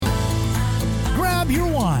grab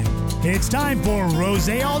your wine. It's time for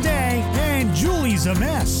Rosé All Day and Julie's a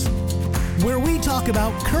Mess, where we talk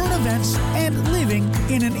about current events and living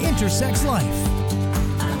in an intersex life.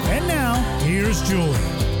 And now, here's Julie.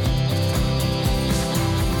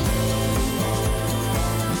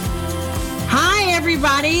 Hi,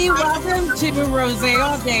 everybody. Welcome to Rosé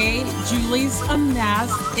All Day, Julie's a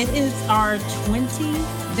Mess. It is our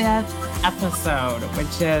 25th episode,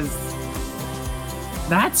 which is,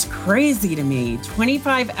 that's crazy to me.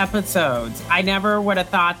 25 episodes. I never would have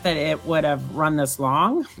thought that it would have run this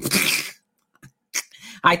long.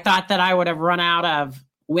 I thought that I would have run out of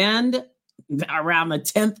wind around the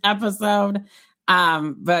 10th episode.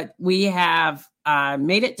 But we have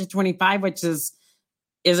made it to 25, which is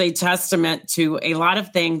a testament to a lot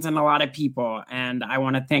of things and a lot of people. And I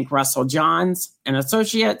want to thank Russell Johns and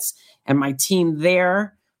Associates and my team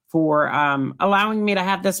there for allowing me to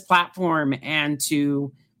have this platform and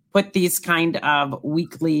to put these kind of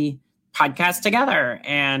weekly podcasts together,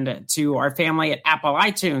 and to our family at Apple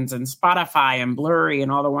iTunes and Spotify and Blurry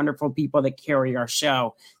and all the wonderful people that carry our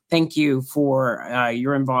show. Thank you for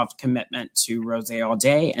your involved commitment to Rosé All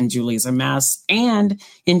Day and Julie's a Mess, and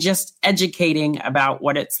in just educating about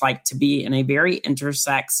what it's like to be in a very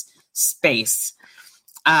intersex space.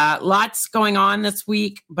 Lots going on this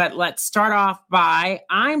week, but let's start off by,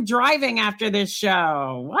 I'm driving after this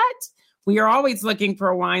show. What? We are always looking for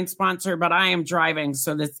a wine sponsor, but I am driving.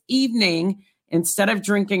 So this evening, instead of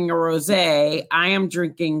drinking a rosé, I am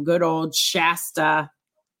drinking good old Shasta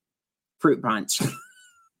fruit punch.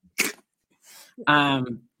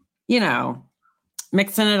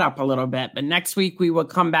 Mixing it up a little bit. But next week we will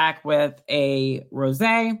come back with a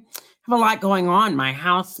rosé. Have a lot going on. My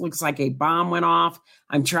house looks like a bomb went off.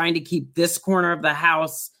 I'm trying to keep this corner of the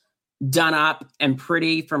house done up and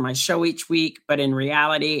pretty for my show each week. But in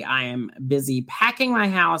reality, I am busy packing my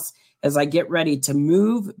house as I get ready to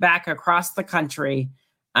move back across the country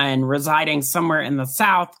and residing somewhere in the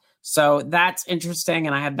South. So that's interesting.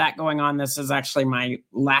 And I have that going on. This is actually my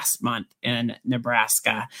last month in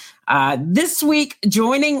Nebraska. This week,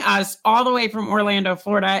 joining us all the way from Orlando,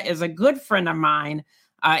 Florida, is a good friend of mine.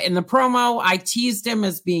 In the promo, I teased him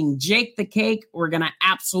as being Jake the Cake. We're going to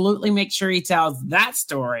absolutely make sure he tells that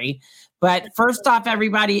story. But first off,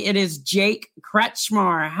 everybody, it is Jake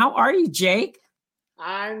Kretschmar. How are you, Jake?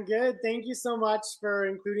 I'm good. Thank you so much for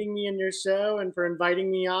including me in your show and for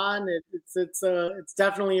inviting me on. It's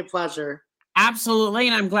definitely a pleasure. Absolutely.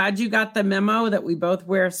 And I'm glad you got the memo that we both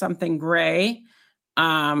wear something gray.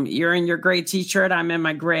 You're in your gray t-shirt. I'm in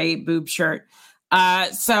my gray boob shirt.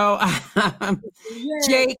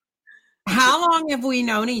 Jake, how long have we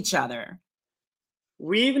known each other?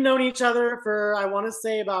 We've known each other for, I want to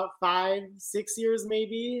say, about 5-6 years,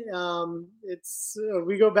 maybe.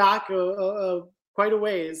 We go back quite a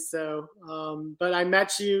ways. So, but I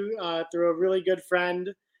met you through a really good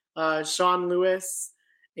friend, Sean Lewis,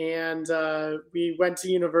 and we went to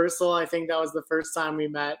Universal. I think that was the first time we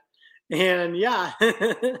met. And yeah,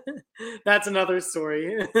 that's another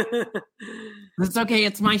story. It's okay.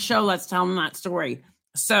 It's my show. Let's tell them that story.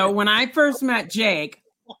 So when I first met Jake,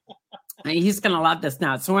 he's going to love this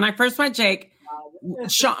now. So when I first met Jake,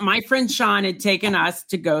 my friend Sean had taken us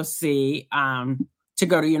to go see, to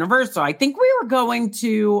go to Universal. I think we were going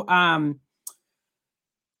to,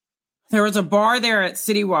 there was a bar there at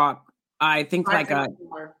City Walk. I think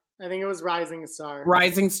it was Rising Star.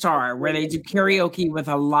 Rising Star, where they do karaoke with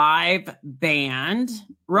a live band.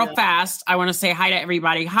 Real fast, I want to say hi to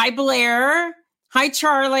everybody. Hi, Blair. Hi,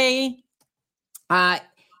 Charlie.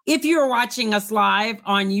 If you're watching us live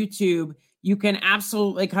on YouTube, you can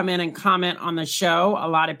absolutely come in and comment on the show. A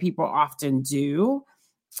lot of people often do.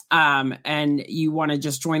 And you want to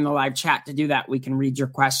just join the live chat to do that. We can read your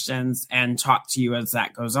questions and talk to you as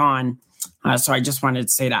that goes on. So I just wanted to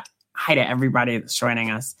say that. Hi to everybody that's joining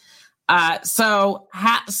us. So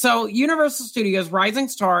Universal Studios Rising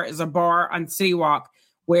Star is a bar on City Walk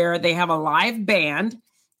where they have a live band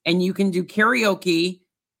and you can do karaoke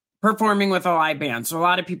performing with a live band. So a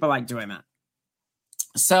lot of people like doing that.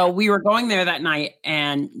 So we were going there that night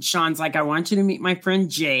and Sean's like, I want you to meet my friend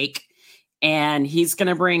Jake, and he's going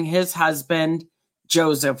to bring his husband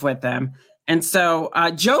Joseph with him. And so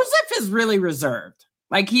Joseph is really reserved.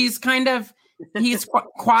 Like he's quiet,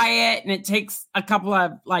 and it takes a couple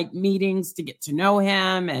of meetings to get to know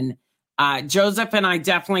him. And Joseph and I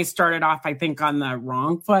definitely started off, I think, on the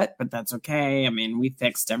wrong foot, but that's okay. I mean, we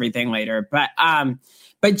fixed everything later. But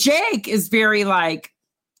Jake is very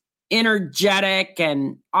energetic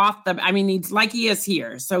and he's like he is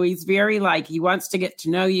here. So he's very he wants to get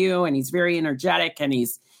to know you, and he's very energetic, and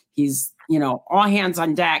he's all hands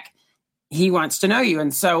on deck. He wants to know you.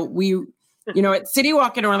 And so we at City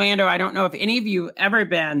Walk in Orlando, I don't know if any of you ever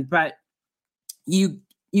been, but you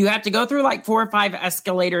have to go through like 4 or 5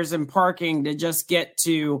 escalators and parking to just get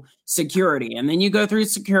to security. And then you go through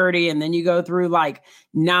security, and then you go through like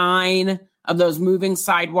 9 of those moving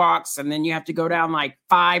sidewalks. And then you have to go down like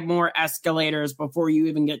 5 more escalators before you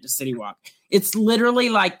even get to City Walk. It's literally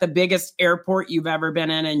like the biggest airport you've ever been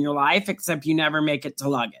in your life, except you never make it to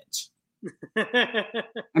luggage.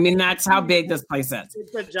 I mean, that's how big this place is.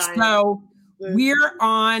 It's a giant. So we're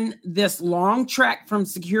on this long trek from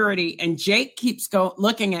security, and Jake keeps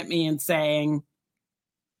looking at me and saying,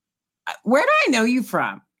 "Where do I know you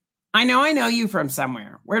from? I know you from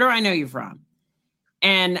somewhere. Where do I know you from?"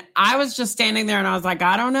 And I was just standing there, and I was like,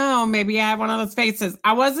 I don't know. Maybe I have one of those faces.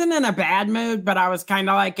 I wasn't in a bad mood, but I was kind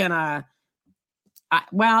of like in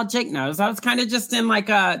Jake knows. I was kind of just in like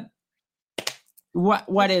a,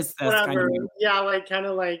 what is this? Whatever. Kind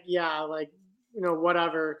of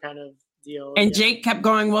whatever kind of deal. And Jake kept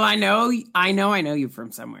going, well, I know you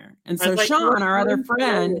from somewhere. And so like, Sean, our other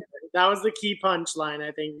friend. That was the key punchline,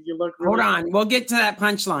 I think. You look. Hold on. We'll get to that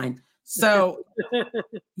punchline. So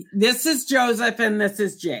this is Joseph and this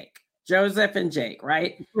is Jake. Joseph and Jake,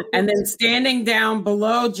 right? And then standing down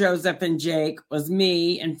below Joseph and Jake was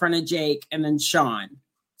me in front of Jake and then Sean.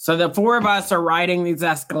 So the 4 of us are riding these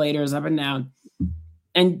escalators up and down.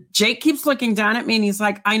 And Jake keeps looking down at me and he's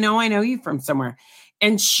like, I know you from somewhere.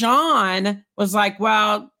 And Sean was like,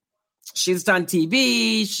 well, she's done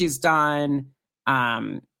TV. She's done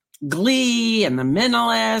Glee and The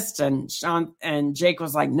Mentalist. And Sean and Jake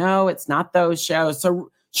was like, no, it's not those shows.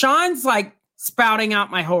 So Sean's like spouting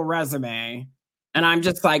out my whole resume. And I'm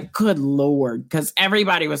just like, good Lord. Because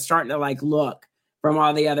everybody was starting to like look from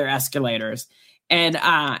all the other escalators. And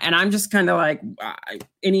I'm just kind of like,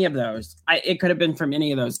 any of those. It could have been from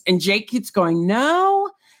any of those. And Jake keeps going,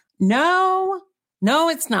 no,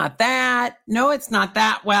 it's not that. No, it's not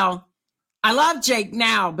that. Well, I love Jake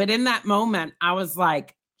now, but in that moment, I was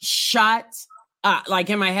like, shut up. Like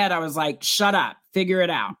in my head, I was like, shut up, figure it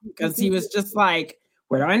out. Because he was just like,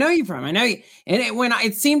 where do I know you from? I know you. And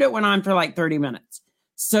it seemed it went on for like 30 minutes.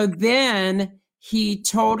 So then he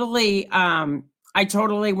totally, I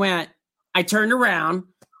turned around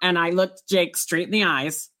and I looked Jake straight in the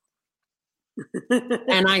eyes.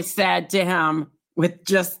 And I said to him with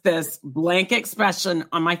just this blank expression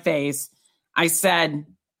on my face, I said,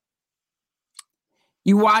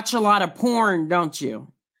 you watch a lot of porn, don't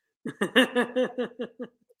you?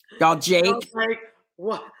 Y'all, Jake. Like,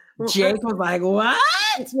 what? Jake was like, what?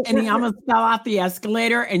 And he almost fell off the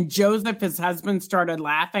escalator. And Joseph, his husband, started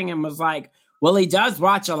laughing and was like, well, he does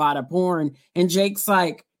watch a lot of porn. And Jake's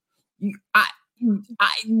like, I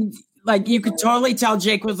like, you could totally tell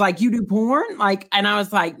Jake was like, you do porn? Like, and I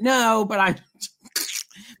was like, no, but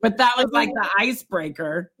that was like the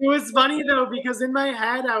icebreaker. It was funny though, because in my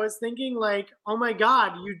head, I was thinking like, oh my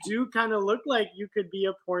God, you do kind of look like you could be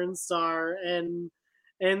a porn star. And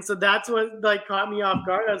so that's what like caught me off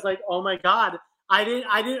guard. I was like, oh my God, I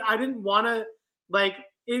didn't want to like,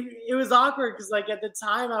 it was awkward. Cause like at the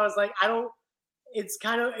time I was like, it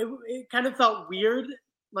kind of felt weird,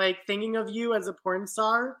 like thinking of you as a porn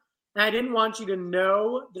star. And I didn't want you to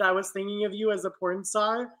know that I was thinking of you as a porn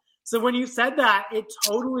star. So when you said that, it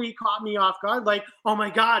totally caught me off guard. Like, oh my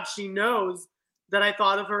God, she knows that I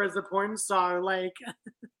thought of her as a porn star. Like,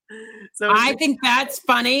 so I think that's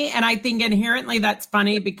funny. And I think inherently that's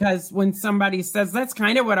funny because when somebody says, that's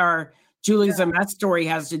kind of what our Julie Zemes story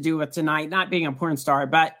has to do with tonight, not being a porn star,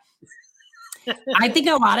 but I think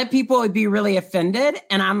a lot of people would be really offended.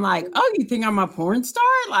 And I'm like, oh, you think I'm a porn star?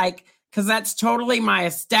 Like, because that's totally my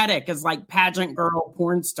aesthetic is like pageant girl,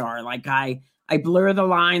 porn star. Like I blur the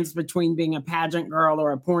lines between being a pageant girl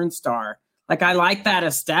or a porn star. Like I like that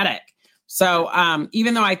aesthetic. So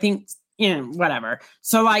even though I think, whatever.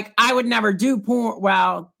 So like I would never do porn.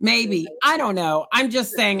 Well, maybe. I don't know. I'm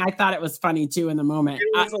just saying I thought it was funny too in the moment.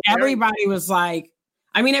 Everybody was like,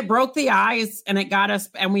 I mean, it broke the ice and it got us,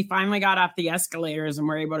 and we finally got off the escalators and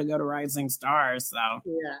we're able to go to Rising Stars. So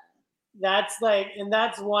yeah,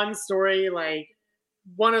 that's one story, like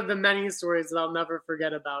one of the many stories that I'll never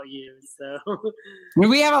forget about you. So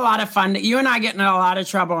we have a lot of fun. You and I get in a lot of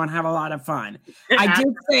trouble and have a lot of fun.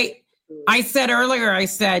 I said earlier,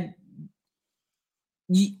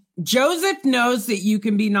 Joseph knows that you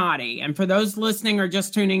can be naughty. And for those listening or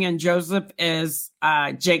just tuning in, Joseph is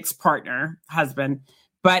Jake's partner, husband.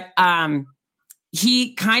 But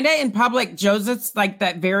he kind of in public, Joseph's like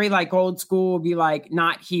that very like old school, will be like,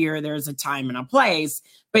 not here. There's a time and a place.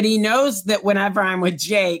 But he knows that whenever I'm with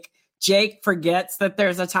Jake forgets that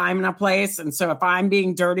there's a time and a place. And so if I'm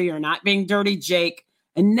being dirty or not being dirty, Jake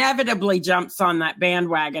inevitably jumps on that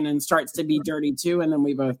bandwagon and starts to be dirty too, and then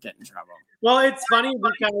we both get in trouble. Well, it's funny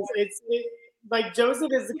because like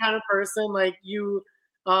Joseph is the kind of person like you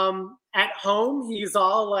at home he's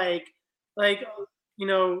all like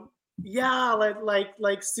yeah,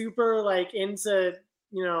 like super like into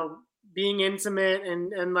being intimate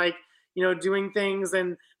and like doing things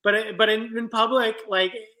but in public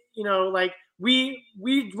like like we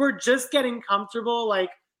were just getting comfortable like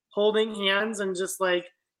holding hands and just like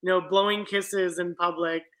blowing kisses in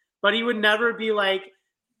public, but he would never be like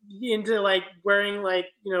into like wearing like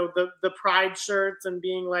the pride shirts and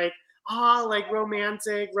being like like romance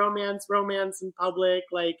in public.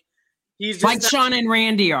 Like he's just like Sean and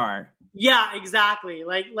Randy are. Yeah, exactly.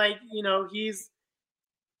 Like he's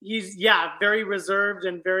very reserved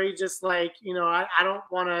and very just like I don't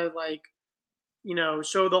want to like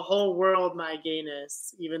show the whole world my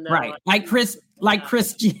gayness, even though right like Chris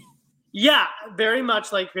G. Yeah, very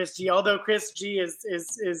much like Chris G. Although Chris G is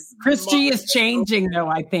Chris G is changing though.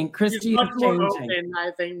 I think Chris G is changing. Open, I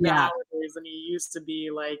think nowadays than he used to be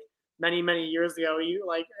like many years ago. He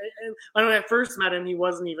like when I first met him, he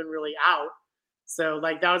wasn't even really out. So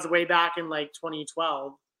like that was way back in like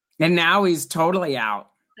 2012. And now he's totally out.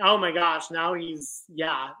 Oh my gosh, now he's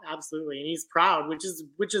absolutely, and he's proud, which is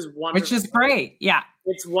wonderful. Which is great. Yeah,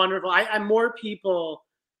 it's wonderful. I more people,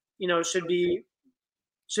 should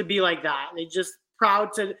be like that. They just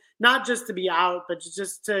proud to not just to be out, but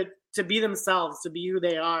just to be themselves, to be who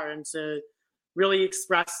they are, and to really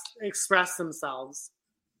express themselves.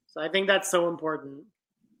 So I think that's so important.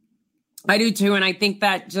 I do too, and I think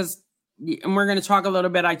that and we're going to talk a little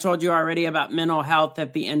bit. I told you already about mental health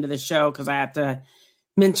at the end of the show because I have to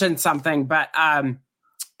mention something, but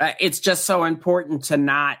it's just so important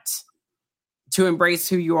to embrace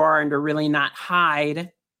who you are and to really not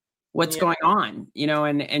hide what's going on,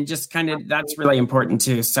 and just kind of, that's really important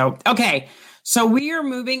too. So, okay. So we are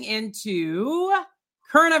moving into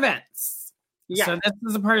current events. Yeah. So this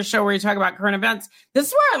is a part of the show where you talk about current events. This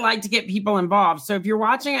is where I like to get people involved. So if you're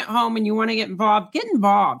watching at home and you want to get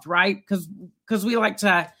involved, right? Because we like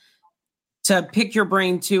to pick your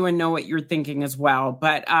brain too and know what you're thinking as well.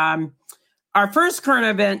 But our first current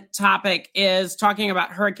event topic is talking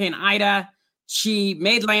about Hurricane Ida. She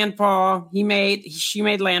made landfall. She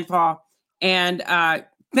made landfall. And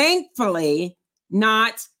thankfully,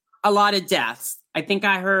 not a lot of deaths. I think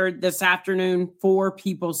I heard this afternoon 4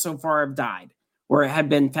 people so far have died or have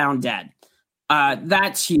been found dead.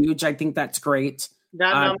 That's huge. I think that's great.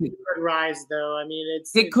 That number could rise, though. I mean,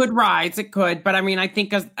 it could rise. It could. But I mean, I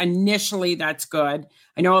think initially that's good.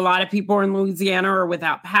 I know a lot of people in Louisiana are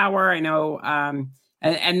without power. I know,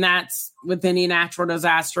 and that's with any natural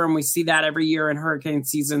disaster. And we see that every year in hurricane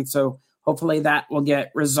season. So hopefully that will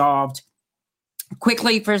get resolved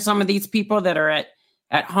quickly for some of these people that are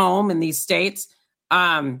at home in these states.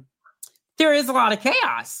 There is a lot of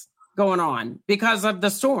chaos going on because of the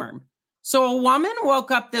storm. So a woman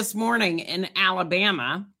woke up this morning in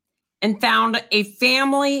Alabama and found a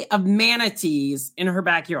family of manatees in her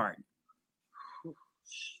backyard.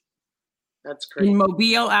 That's crazy. In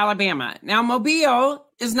Mobile, Alabama. Now, Mobile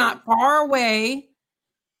is not far away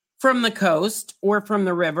from the coast or from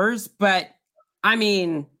the rivers, but I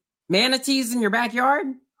mean, manatees in your backyard?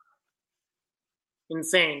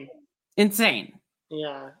 Insane.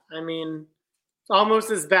 Yeah. I mean, it's almost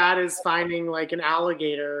as bad as finding like an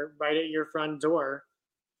alligator right at your front door.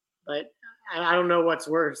 But I don't know what's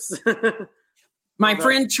worse. My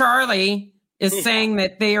friend Charlie is saying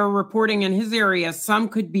that they are reporting in his area some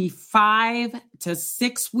could be 5 to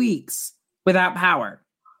 6 weeks without power.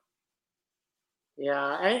 Yeah.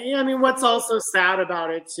 I mean, what's also sad about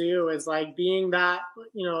it too is like being that,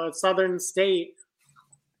 a southern state,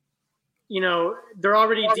 they're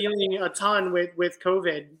already dealing a ton with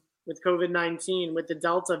COVID-19, with the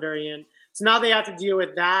Delta variant. So now they have to deal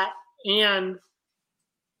with that and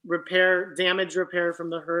damage repair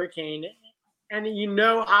from the hurricane. And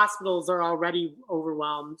hospitals are already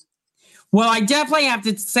overwhelmed. Well, I definitely have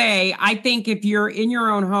to say, I think if you're in your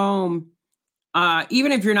own home,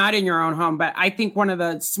 even if you're not in your own home, but I think one of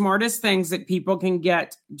the smartest things that people can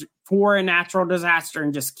get for a natural disaster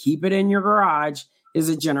and just keep it in your garage is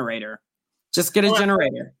a generator. Just get a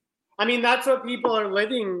generator. I mean, that's what people are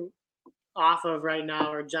living off of right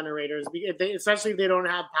now are generators, especially if they don't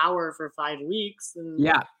have power for 5 weeks. And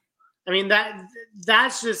yeah. I mean,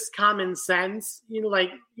 that's just common sense.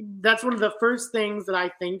 That's one of the first things that I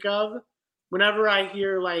think of whenever I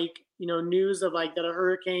hear news of that a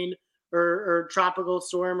hurricane or tropical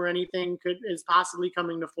storm or anything is possibly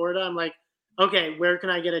coming to Florida. I'm like, okay, where can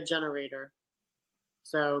I get a generator?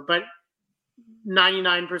 So, but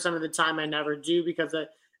 99% of the time I never do, because the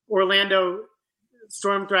Orlando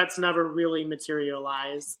storm threats never really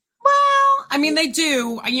materialize. Well, I mean, they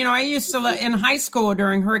do. You know, I used to in high school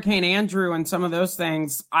during Hurricane Andrew and some of those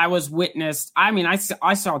things, I was witnessed. I mean, I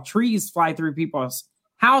saw trees fly through people's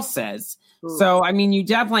houses. Ooh. So, I mean, you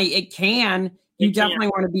definitely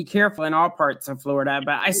want to be careful in all parts of Florida.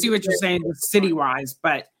 But I see what you're saying city-wise.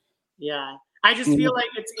 But yeah, I just feel like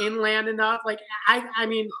it's inland enough. Like, I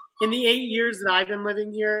mean, in the 8 years that I've been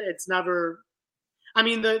living here, it's never. I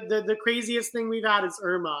mean, the craziest thing we've had is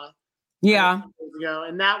Irma. Yeah. Ago,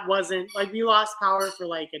 and that wasn't like, we lost power for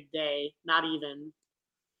like a day, not even.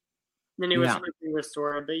 Then it was quickly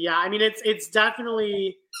restored. But yeah, I mean, it's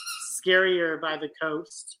definitely scarier by the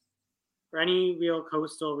coast or any real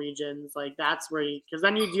coastal regions. Like, that's where because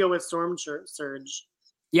then you deal with storm surge.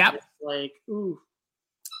 Yep. It's like, ooh.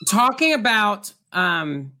 Talking about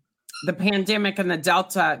the pandemic and the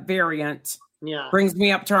Delta variant brings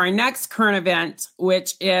me up to our next current event,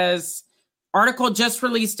 which is article just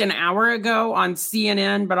released an hour ago on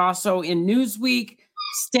CNN, but also in Newsweek,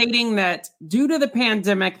 stating that due to the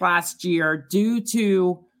pandemic last year, due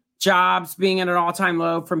to jobs being at an all-time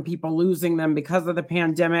low from people losing them because of the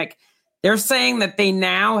pandemic, they're saying that they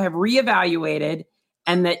now have reevaluated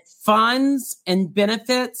and that funds and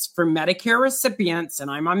benefits for Medicare recipients,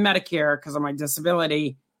 and I'm on Medicare because of my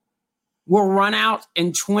disability, will run out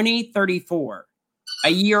in 2034, a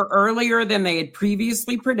year earlier than they had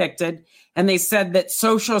previously predicted. And they said that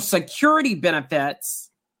Social Security benefits,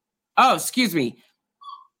 Medicare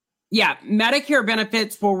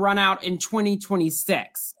benefits will run out in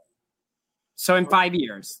 2026. So in 5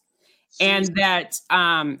 years. And that,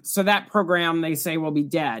 so that program, they say, will be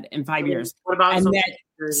dead in 5 years. What about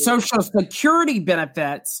Social Security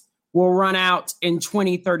benefits will run out in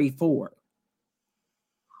 2034.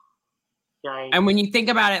 Right. And when you think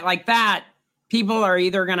about it like that, people are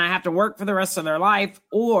either going to have to work for the rest of their life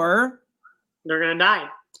or they're going to die.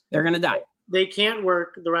 They're going to die. They can't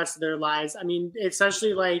work the rest of their lives. I mean,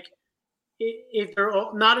 especially like if they're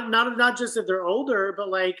not just if they're older, but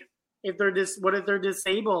like if they're what if they're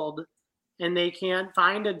disabled and they can't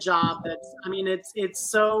find a job? That's, I mean, it's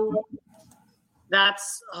so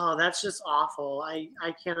that's just awful. I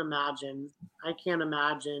can't imagine.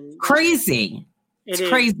 Crazy. It's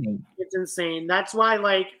crazy. It's insane. That's why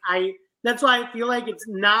I feel like it's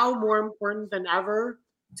now more important than ever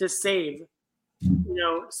to save. You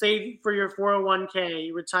know, save for your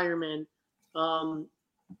 401k, retirement. I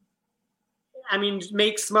mean,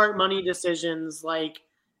 make smart money decisions, like,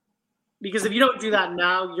 because if you don't do that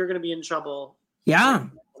now, you're going to be in trouble. Yeah.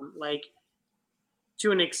 Like,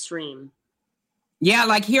 to an extreme. Yeah,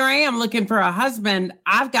 like here I am looking for a husband.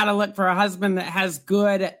 I've got to look for a husband that has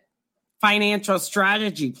good financial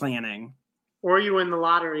strategy planning. Or you win the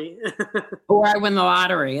lottery. Or I win the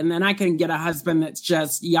lottery, and then I can get a husband that's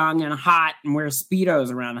just young and hot and wears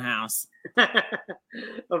Speedos around the house.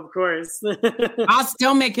 Of course. I'll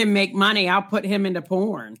still make him make money. I'll put him into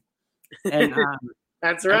porn. And,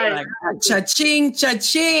 that's right. Like, cha-ching,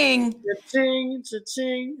 cha-ching. Cha-ching,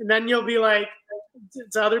 cha-ching. And then you'll be like,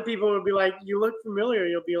 to other people will be like, you look familiar.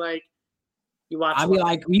 You'll be like, you watch. I'll be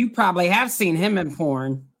like, you probably have seen him in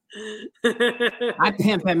porn. I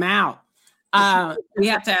pimp him out. We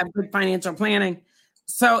have to have good financial planning.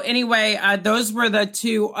 So anyway, those were the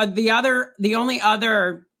two. The other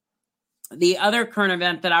current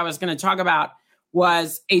event that I was going to talk about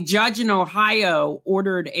was a judge in Ohio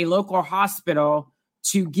ordered a local hospital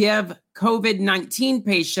to give COVID-19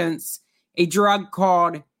 patients a drug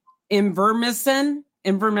called Ivermectin,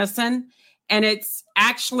 and it's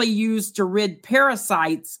actually used to rid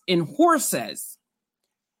parasites in horses.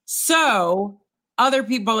 So other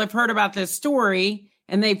people have heard about this story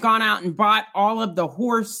and they've gone out and bought all of the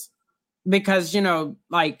horse, because, you know,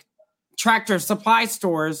 like Tractor Supply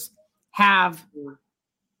stores have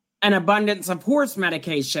an abundance of horse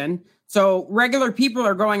medication. So regular people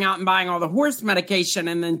are going out and buying all the horse medication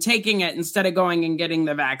and then taking it instead of going and getting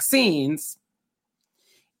the vaccines,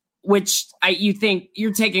 which you think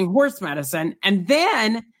you're taking horse medicine. And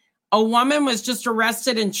then a woman was just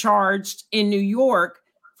arrested and charged in New York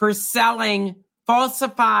for selling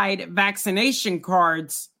falsified vaccination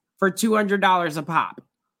cards for $200 a pop.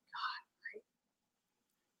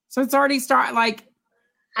 So it's already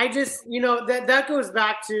I just, you know, that goes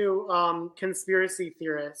back to conspiracy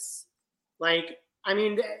theorists. Like, I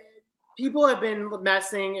mean, people have been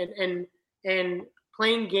messing and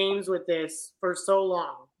playing games with this for so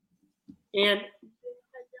long. And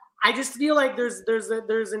I just feel like there's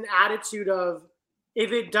an attitude of,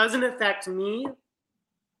 if it doesn't affect me,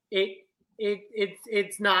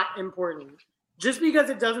 it's not important. just because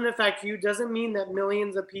it doesn't affect you doesn't mean that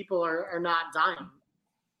millions of people are not dying,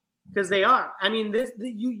 because they are. I mean,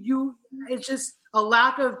 it's just a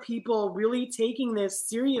lack of people really taking this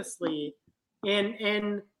seriously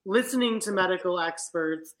and listening to medical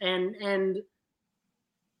experts and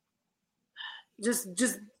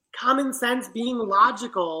just common sense, being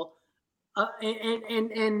logical,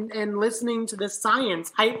 and listening to the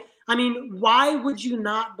science. I mean, why would you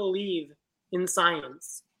not believe in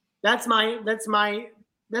science? That's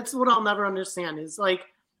what I'll never understand. Is like,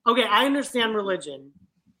 okay, I understand religion.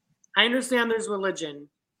 I understand there's religion.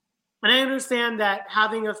 And I understand that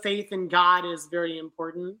having a faith in God is very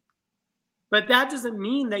important. But that doesn't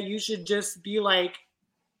mean that you should just be like,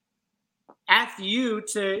 F you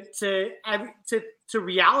to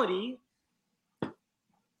reality.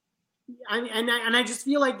 I just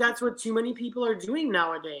feel like that's what too many people are doing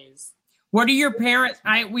nowadays. What are your parents?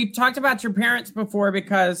 We've talked about your parents before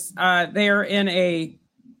because they're in a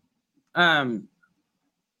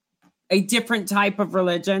different type of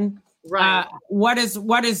religion. Right. What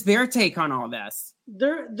is their take on all this?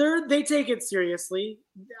 They take it seriously.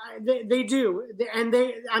 They do. And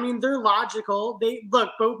they're logical. Look,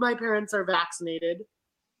 both my parents are vaccinated,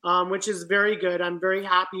 which is very good. I'm very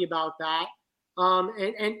happy about that.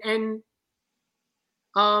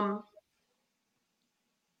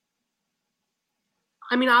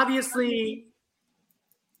 I mean, obviously,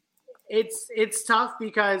 it's tough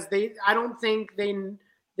because I don't think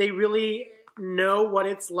they really know what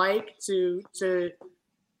it's like to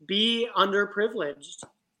be underprivileged,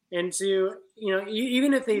 and to, you know,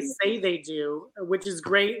 even if they say they do, which is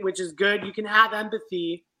great, which is good, you can have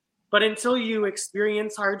empathy, but until you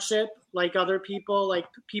experience hardship like other people, like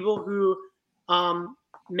people who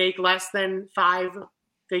make less than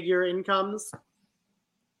 5-figure incomes,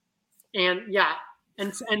 and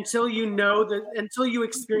until you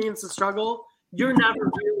experience the struggle, you're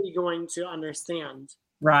never really going to understand.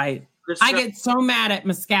 Right. I get so mad at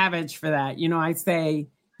Miscavige for that. You know, I say,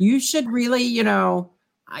 you should really, you know,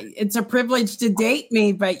 it's a privilege to date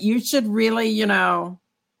me, but you should really, you know,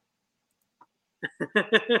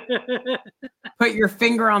 put your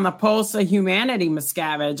finger on the pulse of humanity,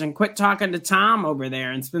 Miscavige, and quit talking to Tom over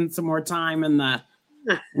there and spend some more time in the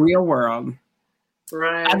real world.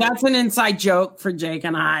 Right. That's an inside joke for Jake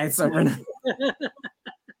and I. So we're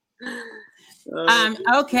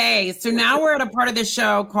okay, so now we're at a part of the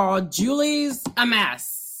show called Julie's a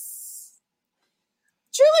Mess.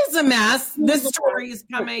 Julie's a Mess. This story is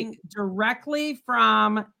coming directly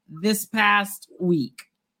from this past week.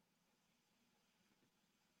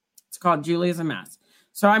 It's called Julie's a Mess.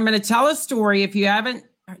 So I'm going to tell a story. If you haven't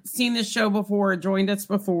seen this show before or joined us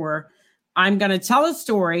before, I'm going to tell a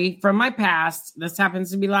story from my past. This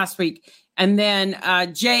happens to be last week. And then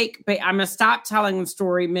Jake, I'm going to stop telling the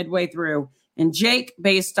story midway through. And Jake,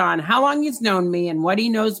 based on how long he's known me and what he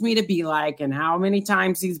knows me to be like and how many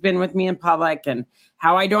times he's been with me in public and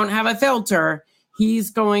how I don't have a filter,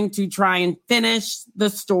 he's going to try and finish the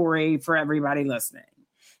story for everybody listening.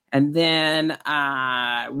 And then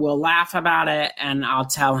we'll laugh about it and I'll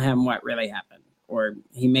tell him what really happened. Or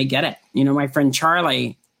he may get it. You know, my friend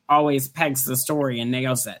Charlie always pegs the story and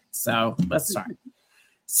nails it. So let's start.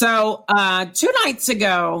 So 2 nights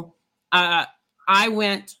ago, I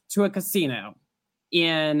went to a casino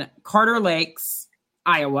in Carter Lakes,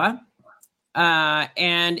 Iowa.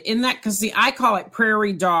 And in that casino, I call it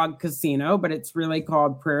Prairie Dog Casino, but it's really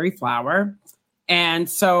called Prairie Flower. And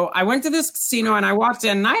so I went to this casino and I walked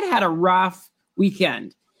in and I'd had a rough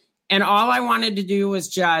weekend. And all I wanted to do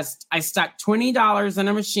was I stuck $20 in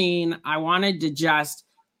a machine. I wanted to just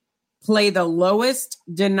play the lowest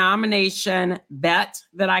denomination bet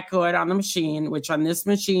that I could on the machine, which on this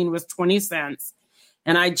machine was 20 cents.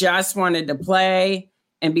 And I just wanted to play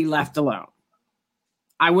and be left alone.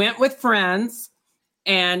 I went with friends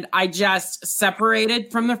and I just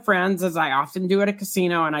separated from the friends, as I often do at a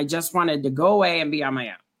casino. And I just wanted to go away and be on my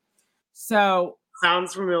own. So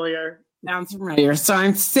sounds familiar. So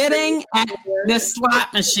I'm sitting at this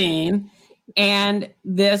slot machine and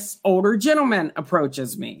this older gentleman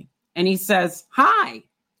approaches me and he says, "Hi,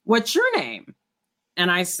 what's your name?" And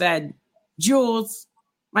I said, "Jules.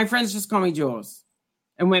 My friends just call me Jules."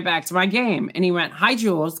 And went back to my game. And he went, "Hi,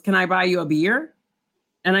 Jules, can I buy you a beer?"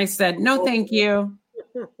 And I said, "No, thank you.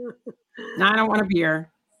 No, I don't want a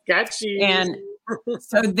beer." Got you. And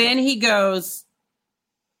so then he goes,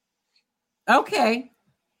 "Okay."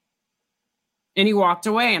 And he walked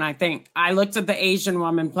away. And I looked at the Asian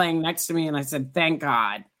woman playing next to me and I said, "Thank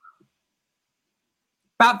God."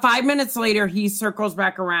 About 5 minutes later, he circles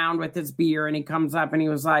back around with his beer and he comes up and he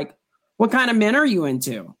was like, "What kind of men are you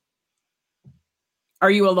into?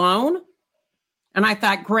 Are you alone?" And I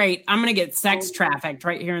thought, great, I'm going to get sex trafficked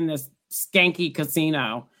right here in this skanky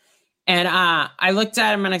casino. And I looked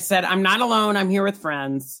at him and I said, I'm not alone. I'm here with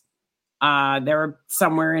friends. They're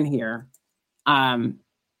somewhere in here. And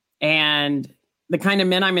the kind of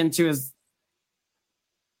men I'm into is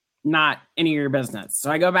not any of your business.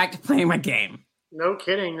 So I go back to playing my game. No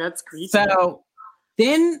kidding. That's creepy. So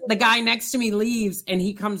then the guy next to me leaves and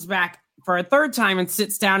he comes back for a third time and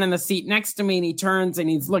sits down in the seat next to me, and he turns and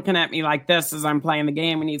he's looking at me like this as I'm playing the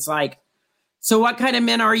game. And he's like, so what kind of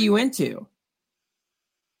men are you into?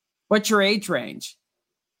 What's your age range?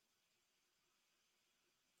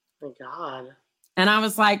 Oh, God. And I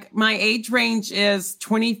was like, my age range is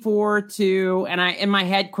 24 to, and in my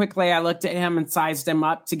head quickly, I looked at him and sized him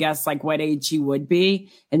up to guess like what age he would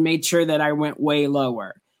be and made sure that I went way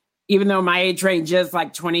lower. Even though my age range is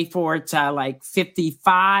like 24 to like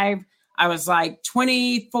 55, I was like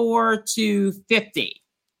 24 to 50.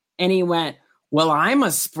 And he went, well, I'm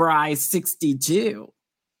a spry 62.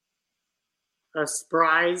 A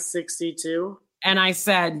spry 62? And I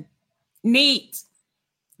said, neat.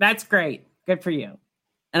 That's great. Good for you.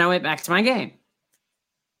 And I went back to my game.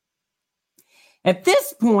 At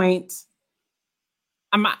this point,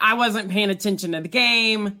 I wasn't paying attention to the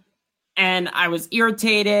game. And I was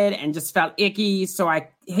irritated and just felt icky. So I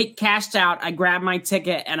cashed out. I grabbed my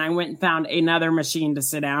ticket and I went and found another machine to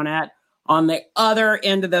sit down at on the other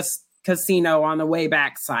end of this casino on the way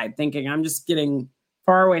back side, thinking I'm just getting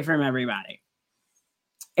far away from everybody.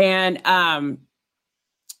 And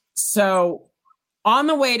so on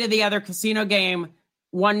the way to the other casino game,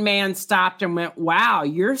 one man stopped and went, wow,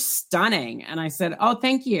 you're stunning. And I said, oh,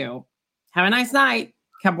 thank you. Have a nice night.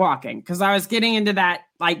 Kept walking because I was getting into that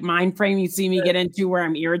like mind frame you see me get into where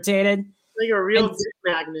I'm irritated. Like a real dick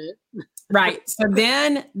magnet. Right. So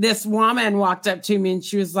then this woman walked up to me and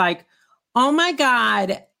she was like, oh my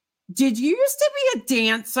God, did you used to be a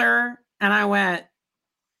dancer? And I went,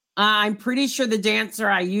 I'm pretty sure the dancer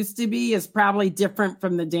I used to be is probably different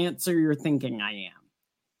from the dancer you're thinking I am.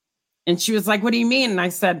 And she was like, what do you mean? And I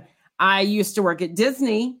said, I used to work at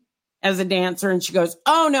Disney as a dancer. And she goes,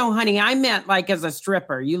 oh no, honey, I meant like as a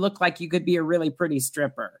stripper. You look like you could be a really pretty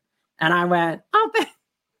stripper. And I went, oh, thanks.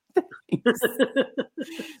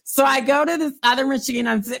 So I go to this other machine.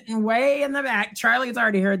 I'm sitting way in the back. Charlie's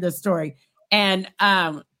already heard this story. And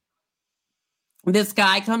this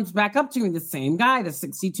guy comes back up to me, the same guy, the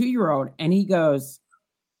 62-year-old. And he goes,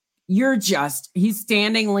 he's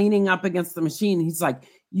standing, leaning up against the machine. He's like,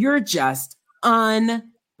 you're just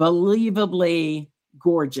unbelievably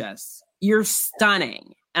gorgeous. You're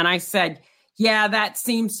stunning. And I said, yeah, that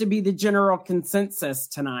seems to be the general consensus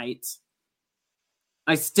tonight.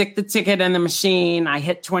 I stick the ticket in the machine. I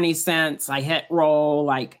hit 20 cents. I hit roll.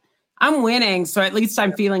 Like I'm winning. So at least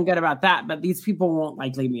I'm feeling good about that. But these people won't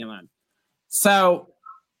like leave me alone. So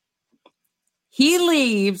he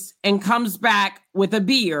leaves and comes back with a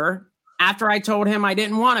beer after I told him I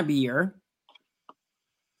didn't want a beer.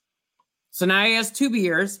 So now he has 2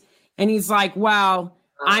 beers. And he's like, well,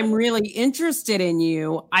 I'm really interested in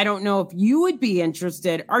you. I don't know if you would be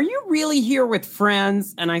interested. Are you really here with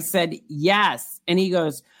friends? And I said, yes. And he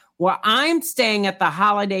goes, well, I'm staying at the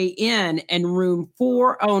Holiday Inn in room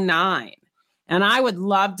 409. And I would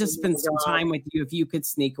love to spend some time with you if you could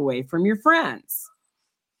sneak away from your friends.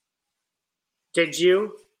 Did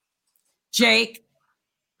you? Jake.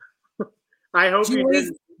 I hope you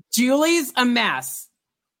did. Julie's a mess.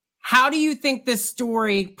 How do you think this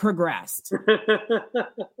story progressed?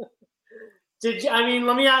 Did you? I mean,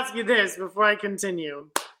 let me ask you this before I continue.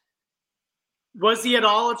 Was he at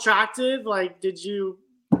all attractive? Like, did you?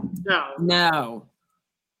 No. No.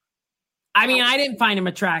 I mean, I didn't find him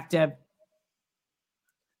attractive.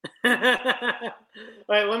 All right,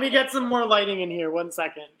 let me get some more lighting in here. 1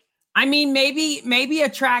 second. I mean, maybe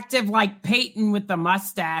attractive like Peyton with the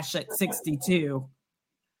mustache at 62.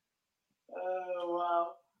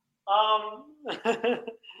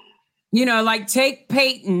 You know, like take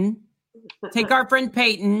our friend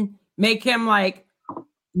Peyton, make him like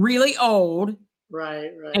really old, right,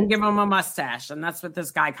 and give him a mustache, and that's what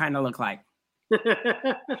this guy kind of looked like.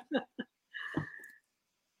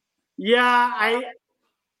 Yeah,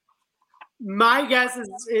 my guess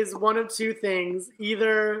is one of two things: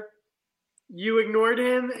 either you ignored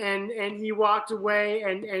him and he walked away,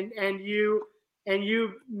 and you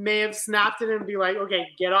may have snapped at him and be like, okay,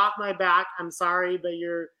 get off my back. I'm sorry, but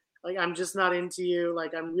you're like, I'm just not into you.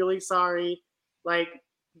 Like, I'm really sorry. Like,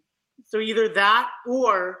 so either that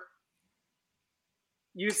or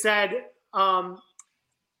you said, how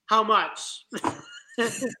much?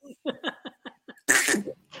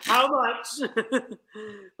 How much?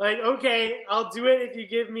 Like, okay, I'll do it if you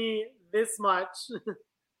give me this much.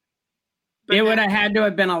 It would have had to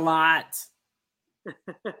have been a lot.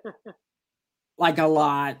 Like a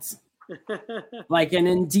lot. Like an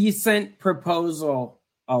indecent proposal,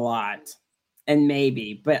 a lot. And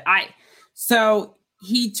maybe. So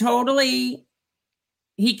he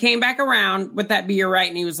came back around with that "Be Your Right,"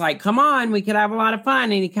 and he was like, come on, we could have a lot of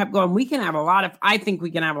fun. And he kept going, I think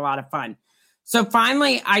we can have a lot of fun. So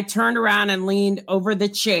finally, I turned around and leaned over the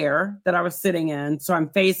chair that I was sitting in. So I'm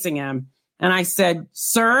facing him. And I said,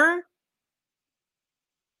 sir,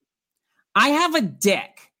 I have a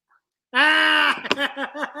dick.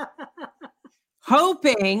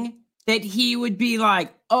 Hoping that he would be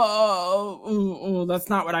like, oh, that's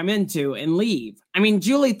not what I'm into, and leave. I mean,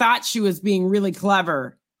 Julie thought she was being really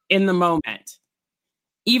clever in the moment,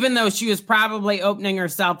 even though she was probably opening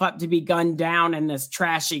herself up to be gunned down in this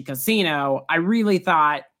trashy casino. I really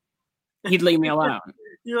thought he'd leave me alone.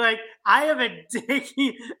 You're like, I have a dick.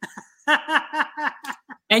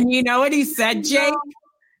 And you know what he said, Jake?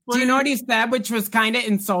 Do you know what he said, which was kind of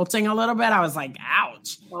insulting a little bit? I was like,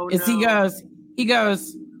 ouch. He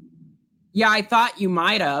goes, yeah, I thought you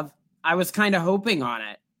might have. I was kind of hoping on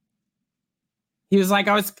it. He was like,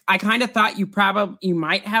 I kind of thought you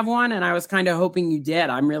might have one, and I was kind of hoping you did.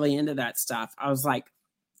 I'm really into that stuff. I was like,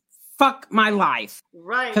 fuck my life.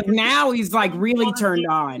 Right. Because now he's like really turned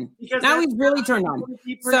on. Now he's really turned on.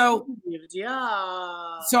 So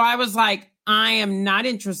I was like, I am not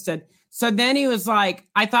interested. So then he was like,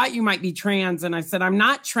 I thought you might be trans. And I said, I'm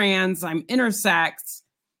not trans. I'm intersex.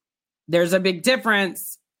 There's a big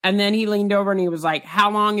difference. And then he leaned over and he was like,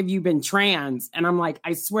 how long have you been trans? And I'm like,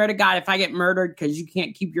 I swear to God, if I get murdered because you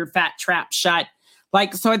can't keep your fat trap shut.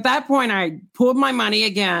 Like, so at that point, I pulled my money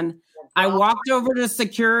again. I walked over to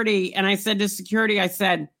security and I said to security, I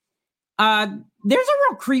said, there's a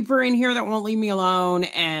real creeper in here that won't leave me alone.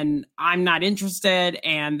 And I'm not interested.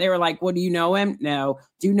 And they were like, well, do you know him? No.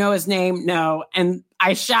 Do you know his name? No. And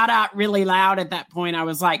I shout out really loud at that point. I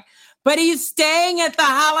was like, but he's staying at the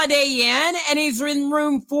Holiday Inn and he's in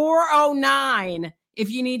room 409 if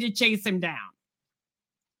you need to chase him down.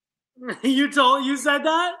 You said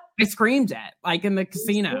that? I screamed it like in the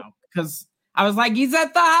casino because I was like, he's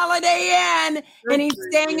at the Holiday Inn and he's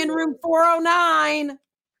staying in room 409.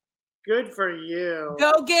 Good for you.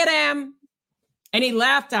 Go get him. And he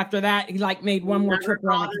left after that. He like made one more trip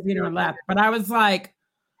around the casino and left. But I was like,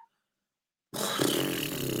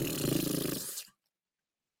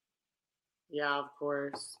 yeah, of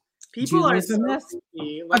course. People are so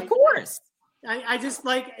creepy. Like, of course. I just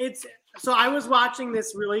like it's. So I was watching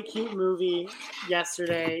this really cute movie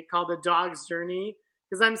yesterday called A Dog's Journey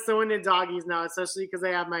because I'm so into doggies now, especially because I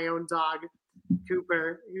have my own dog,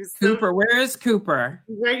 Cooper. Cooper, where is Cooper?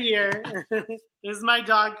 He's right here. This is my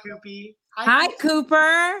dog, Coopy. Hi,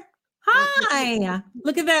 Cooper. Hi.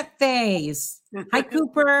 Look at that face. Hi,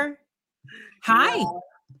 Cooper. Hi. Yeah.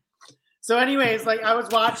 So anyways, like I was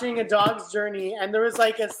watching A Dog's Journey and there was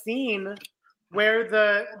like a scene where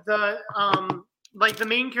the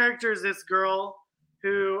main character is this girl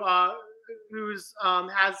who has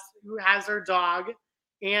her dog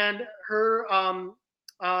and her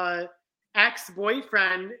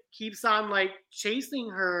ex-boyfriend keeps on like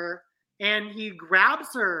chasing her and he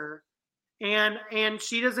grabs her and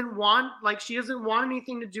she doesn't want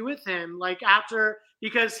anything to do with him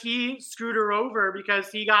because he screwed her over because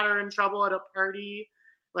he got her in trouble at a party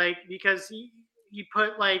because he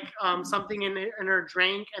put something in her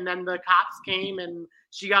drink and then the cops came and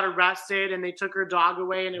she got arrested and they took her dog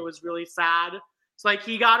away and it was really sad. So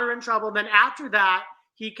he got her in trouble. Then after that,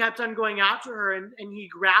 he kept on going after her and he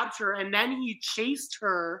grabbed her and then he chased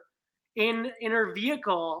her in her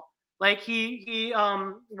vehicle. He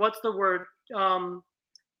what's the word?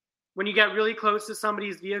 When you get really close to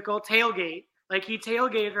somebody's vehicle, tailgate. He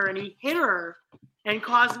tailgated her and he hit her and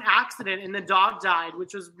caused an accident and the dog died,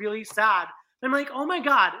 which was really sad. I'm like, oh my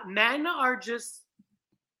God, men are just,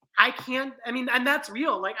 and that's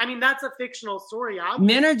real. That's a fictional story. Obviously.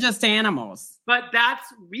 Men are just animals. But that's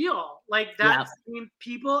real.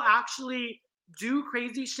 People actually do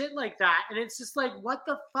crazy shit like that. And it's just like, what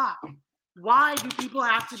the fuck? Why do people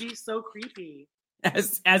have to be so creepy?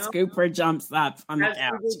 As Cooper jumps up on the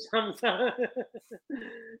couch.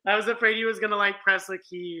 I was afraid he was going to press a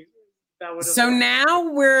key. So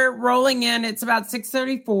now we're rolling in. It's about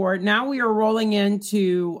 6:34. Now we are rolling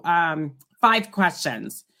into 5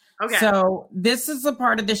 questions. Okay. So this is a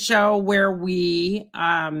part of the show where we,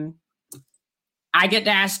 I get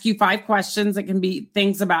to ask you 5 questions. It can be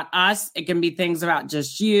things about us. It can be things about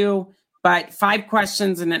just you, but 5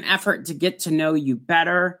 questions in an effort to get to know you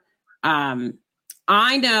better.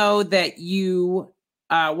 I know that you,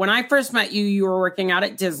 when I first met you, you were working out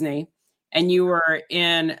at Disney and you were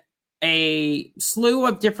in a slew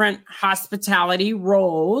of different hospitality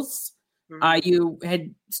roles. Mm-hmm. You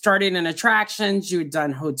had started in attractions, you had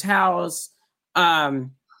done hotels.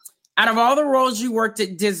 Out of all the roles you worked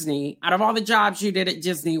at Disney, out of all the jobs you did at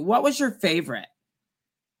Disney, what was your favorite?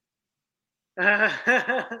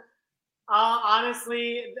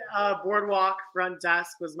 Honestly, Boardwalk front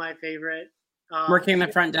desk was my favorite. Working the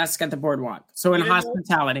front desk at the Boardwalk. So in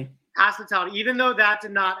hospitality. Hospitality, even though that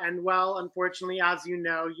did not end well, unfortunately, as you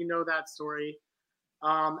know that story.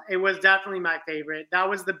 It was definitely my favorite. That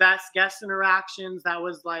was the best guest interactions. That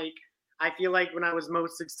was like, I feel like when I was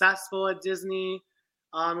most successful at Disney.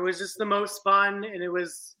 It was just the most fun, and it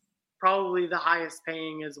was probably the highest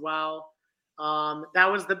paying as well. That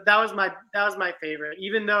was my favorite.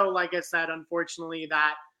 Even though, like I said, unfortunately,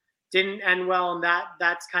 that didn't end well, and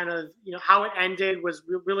that's kind of, you know, how it ended was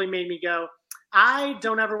really made me go, I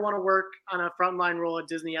don't ever want to work on a frontline role at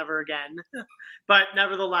Disney ever again. But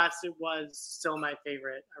nevertheless, it was still my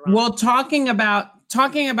favorite. Well, talking about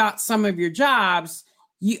some of your jobs.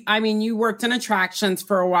 You worked in attractions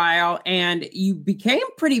for a while and you became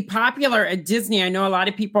pretty popular at Disney. I know a lot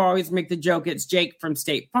of people always make the joke it's Jake from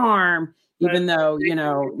State Farm, even though, you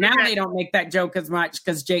know, now they don't make that joke as much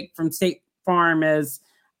because Jake from State Farm is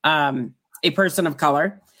a person of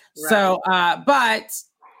color. Right. So, but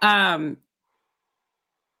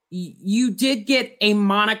you did get a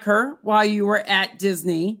moniker while you were at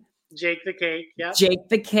Disney. Jake the Cake, yeah. Jake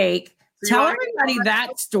the Cake. So tell everybody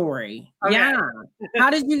that story. Okay. Yeah.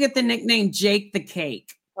 How did you get the nickname Jake the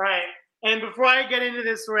Cake? All right. And before I get into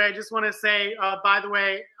this story, I just want to say, by the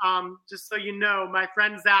way, just so you know, my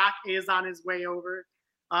friend Zach is on his way over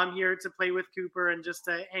here to play with Cooper and just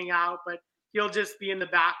to hang out, but he'll just be in the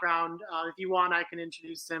background. If you want, I can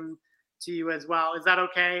introduce him to you as well. Is that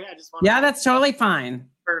okay? That's totally fine.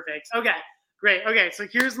 Perfect. Okay, great. Okay, so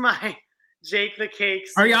here's my Jake the Cake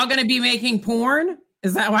story. Are y'all going to be making porn?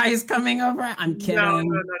 Is that why he's coming over? I'm kidding.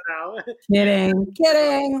 No.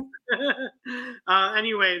 Kidding.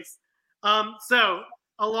 Anyways, so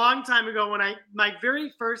a long time ago when my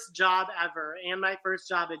very first job ever and my first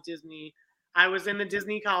job at Disney, I was in the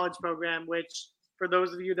Disney College Program, which for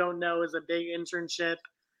those of you who don't know is a big internship.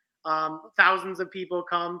 Thousands of people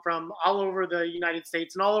come from all over the United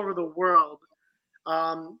States and all over the world.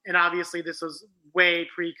 And obviously this was way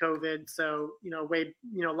pre-COVID. So,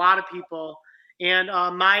 a lot of people. And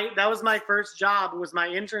that was my first job, was my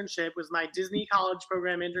internship, was my Disney College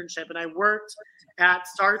Program internship. And I worked at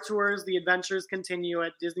Star Tours, The Adventures Continue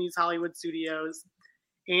at Disney's Hollywood Studios.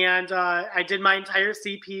 And I did my entire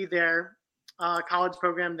CP there, college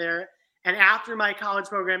program there. And after my college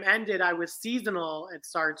program ended, I was seasonal at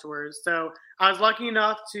Star Tours. So I was lucky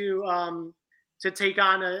enough to take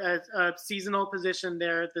on a seasonal position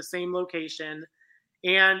there at the same location.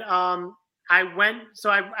 And I went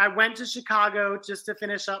to Chicago just to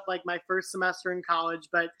finish up like my first semester in college,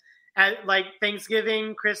 but at like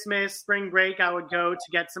Thanksgiving, Christmas, spring break, I would go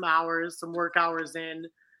to get some work hours in,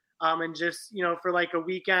 and just, for like a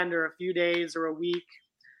weekend or a few days or a week,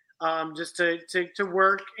 just to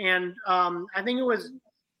work. And I think it was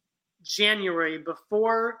January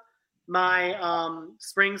before my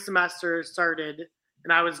spring semester started,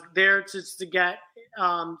 and I was there just to get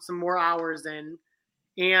some more hours in.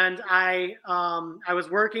 And I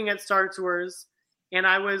was working at Star Tours, and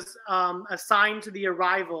I was assigned to the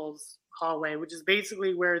arrivals hallway, which is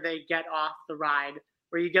basically where they get off the ride,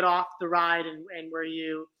 where you get off the ride and where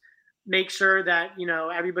you make sure that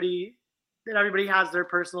everybody has their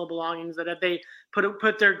personal belongings, that if they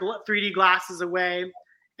put their 3D glasses away,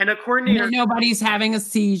 and a coordinator. Nobody's having a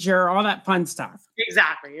seizure, all that fun stuff.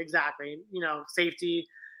 Exactly. Safety.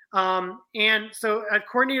 And so a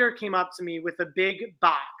coordinator came up to me with a big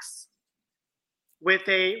box, with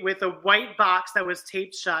a white box that was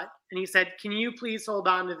taped shut. And he said, "Can you please hold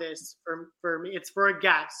on to this for me? It's for a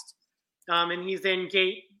guest. And he's in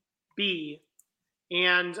gate B.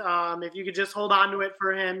 And if you could just hold on to it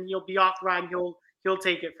for him, you'll be off the ride. He'll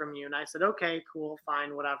take it from you." And I said, "Okay, cool,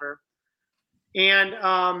 fine, whatever." And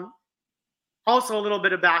also a little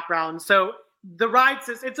bit of background. So the ride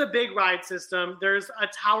system, it's a big ride system. There's a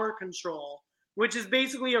tower control, which is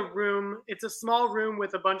basically a room. It's a small room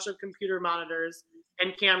with a bunch of computer monitors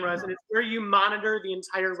and cameras, and it's where you monitor the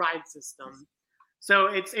entire ride system. So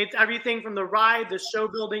it's everything from the ride, the show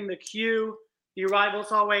building, the queue, the arrivals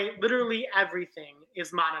hallway, literally everything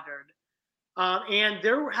is monitored. And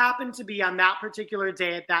there happened to be on that particular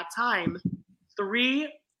day at that time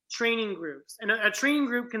 3 training groups. And a training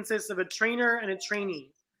group consists of a trainer and a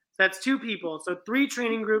trainee. That's 2 people. So 3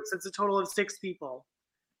 training groups. It's a total of 6 people.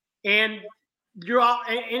 And you're all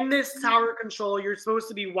in this tower control. You're supposed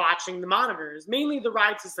to be watching the monitors, mainly the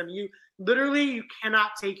ride system. You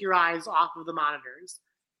cannot take your eyes off of the monitors.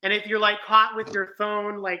 And if you're like caught with your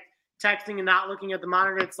phone, like texting and not looking at the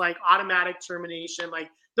monitor, it's like automatic termination. Like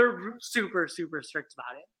they're super, super strict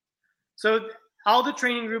about it. So all the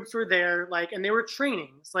training groups were there, like, and they were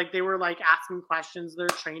trainings. Like they were like asking questions to their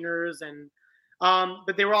trainers, and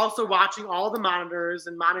but they were also watching all the monitors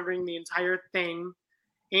and monitoring the entire thing.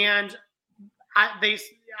 And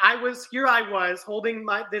I was holding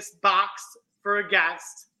this box for a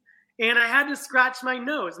guest, and I had to scratch my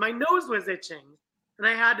nose. My nose was itching, and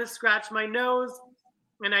I had to scratch my nose,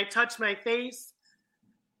 and I touched my face.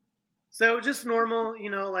 So just normal,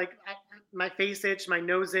 like my face itched, my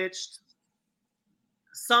nose itched.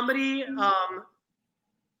 Somebody,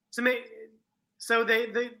 so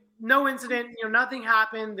they no incident, nothing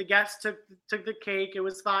happened. The guests took the cake. It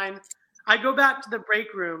was fine. I go back to the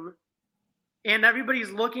break room, and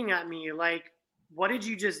everybody's looking at me like, what did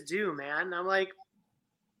you just do, man? I'm like,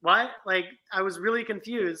 what? Like, I was really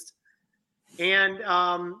confused. And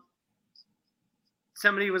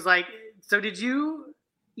somebody was like, so did you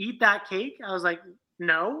eat that cake? I was like,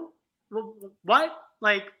 no. Well, what?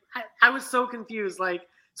 Like, I was so confused. Like,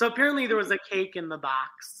 so apparently there was a cake in the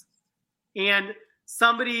box, and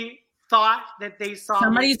somebody thought that they saw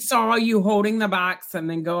saw you holding the box and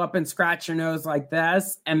then go up and scratch your nose like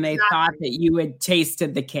this, and they thought that you had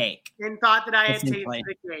tasted the cake and thought that I had tasted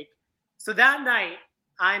the cake. So that night,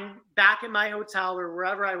 I'm back at my hotel or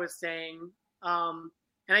wherever I was staying, and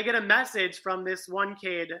I get a message from this one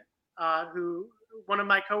kid, one of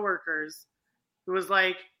my coworkers, who was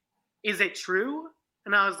like, "Is it true?"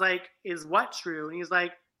 And I was like, "Is what true?" And he's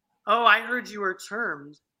like, "Oh, I heard you were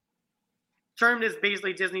termed." Termed is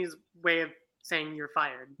basically Disney's way of saying you're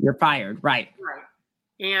fired. You're fired, right. Right.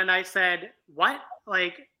 And I said, what?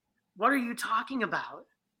 Like, what are you talking about?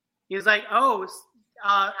 He was like, oh,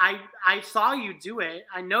 I saw you do it.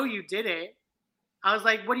 I know you did it. I was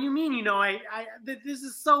like, what do you mean? This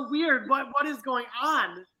is so weird. What is going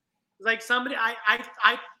on? It's like somebody,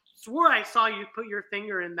 I swore I saw you put your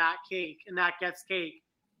finger in that cake, in that guest cake,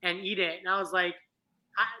 and eat it. And I was like,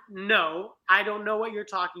 no, I don't know what you're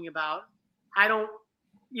talking about. I don't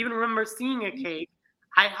even remember seeing a cake.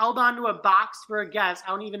 I held onto a box for a guest. I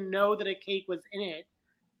don't even know that a cake was in it.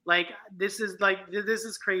 Like, this is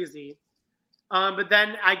crazy. But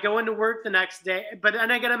then I go into work the next day, but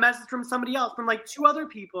then I get a message from somebody else, from like 2 other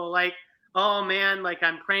people, like, oh man, like,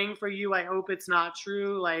 I'm praying for you. I hope it's not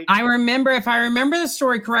true. Like, if I remember the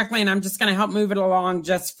story correctly, and I'm just going to help move it along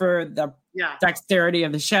just for the dexterity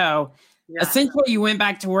of the show. Yeah. Essentially, you went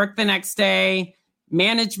back to work the next day.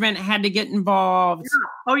 Management had to get involved. Yeah.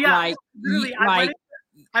 Oh yeah, like, really.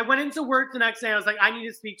 I went into work the next day. I was like, I need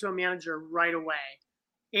to speak to a manager right away.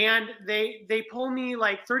 And they pull me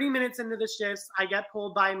like 30 minutes into the shifts. I get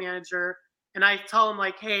pulled by a manager, and I tell him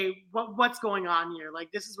like, hey, what's going on here? Like,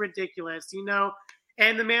 this is ridiculous,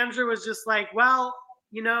 And the manager was just like, well,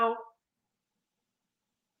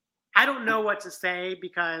 I don't know what to say,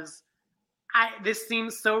 because this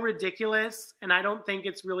seems so ridiculous, and I don't think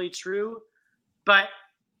it's really true. But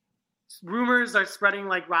rumors are spreading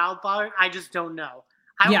like wildfire. I just don't know.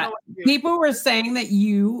 I don't know what to do. People were saying that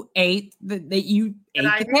you ate the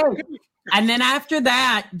cake. And then after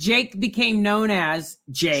that, Jake became known as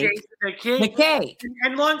Jake the Cake.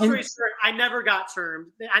 And long story short, I never got termed.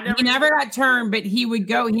 He never got termed, but he would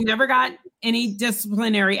go. He never got any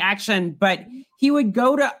disciplinary action, but he would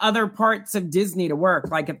go to other parts of Disney to work,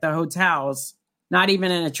 like at the hotels, not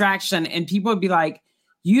even an attraction. And people would be like,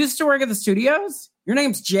 you used to work at the studios? Your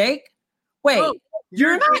name's Jake? Wait,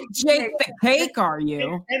 you're not Jake the Cake, are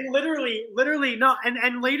you? And literally, no.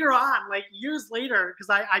 And later on, like years later,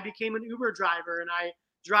 because I became an Uber driver, and I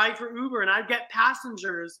drive for Uber, and I get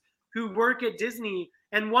passengers who work at Disney.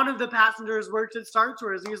 And one of the passengers worked at Star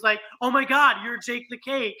Tours. And he was like, oh my God, you're Jake the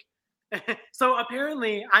Cake. So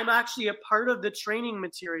apparently I'm actually a part of the training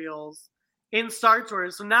materials in Star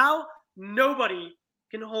Tours. So now nobody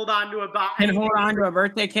can hold on to a box. Can hold on to a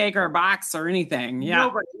birthday cake or a box or anything. Yeah.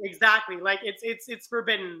 Nobody, exactly. Like it's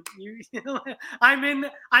forbidden. I'm in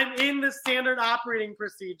the standard operating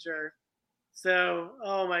procedure. So,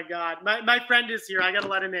 oh my God. My friend is here. I gotta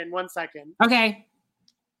let him in. 1 second. Okay.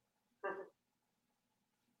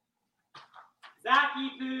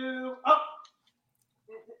 Zachy Boo. Oh.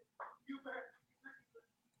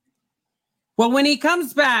 Well, when he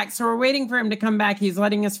comes back, so we're waiting for him to come back. He's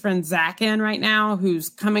letting his friend Zach in right now, who's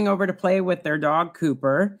coming over to play with their dog,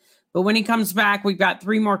 Cooper. But when he comes back, we've got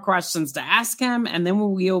 3 more questions to ask him, and then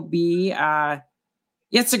we'll be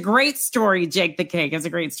It's a great story, Jake the Cake. It's a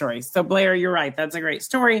great story. So Blair, you're right. That's a great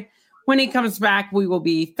story. When he comes back, we will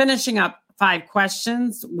be finishing up 5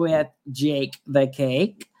 questions with Jake the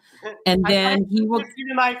Cake. And then he will...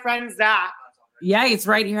 to my friend Zach. Yeah, he's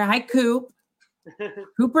right here. Hi, Coop.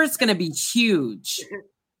 Cooper's going to be huge.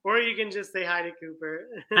 Or you can just say hi to Cooper.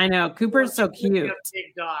 I know. Cooper's so cute.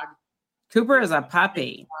 Big dog. Cooper is a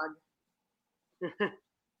puppy.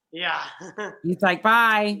 Yeah. He's like,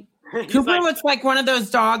 bye. Cooper looks like one of those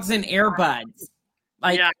dogs in Air Buds.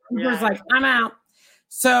 Like, Cooper's like, I'm out.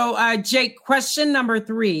 So, Jake, question number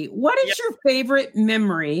 3. What is your favorite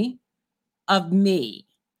memory of me?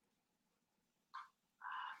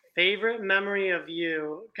 Favorite memory of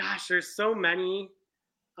you? Gosh, there's so many.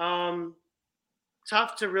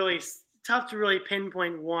 Tough to really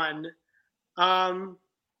pinpoint one.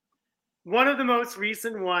 One of the most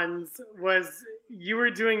recent ones was you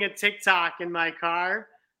were doing a TikTok in my car.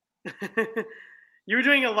 You were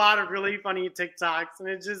doing a lot of really funny TikToks, and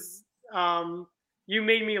it just you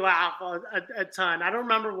made me laugh a ton. I don't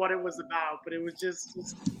remember what it was about, but it was just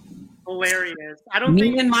hilarious.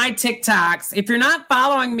 Me and my TikToks. If you're not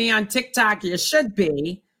following me on TikTok, you should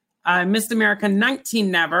be. Miss America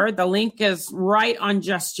 19 Never. The link is right on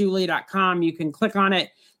justjulie.com. You can click on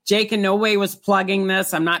it. Jake in no way was plugging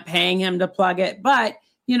this. I'm not paying him to plug it, but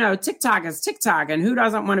you know, TikTok is TikTok, and who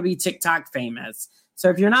doesn't want to be TikTok famous? So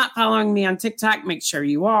if you're not following me on TikTok, make sure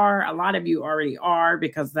you are. A lot of you already are,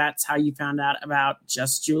 because that's how you found out about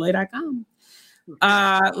justjulie.com.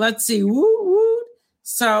 Let's see. Woo, woo.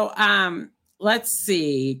 So let's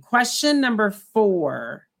see. Question number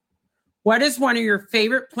 4. What is one of your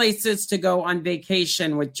favorite places to go on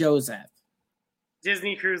vacation with Joseph?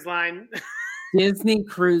 Disney Cruise Line. Disney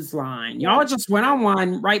Cruise Line. Y'all just went on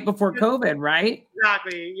one right before COVID, right?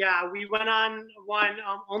 Exactly. Yeah, we went on one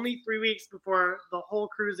only 3 weeks before the whole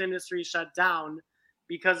cruise industry shut down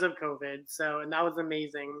because of COVID. So, and that was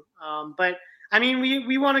amazing. But I mean,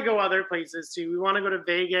 we want to go other places too. We want to go to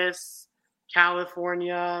Vegas,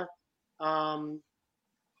 California.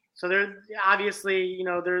 So there, obviously, you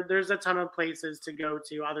know, there's a ton of places to go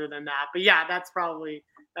to other than that. But yeah, that's probably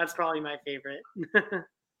my favorite.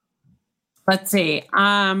 Let's see.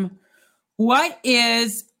 What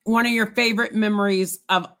is one of your favorite memories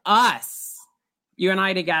of us, you and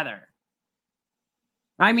I together?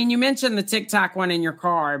 I mean, you mentioned the TikTok one in your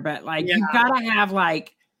car, but like, you've got to have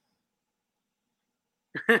like.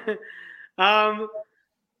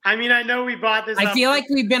 I mean, I know we bought this. I feel like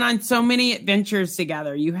we've been on so many adventures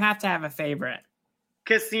together. You have to have a favorite.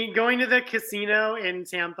 Going to the casino in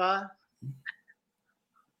Tampa.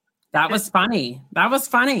 That was funny.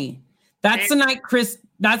 That's the night Chris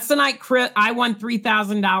I won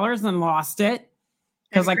 $3,000 and lost it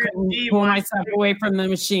because I couldn't pull myself away from the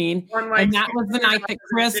machine. And that was the night that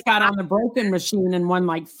Chris got on the broken machine and won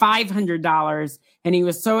like $500. And he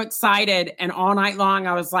was so excited. And all night long,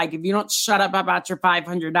 I was like, if you don't shut up about your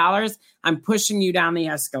 $500, I'm pushing you down the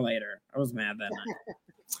escalator. I was mad that night.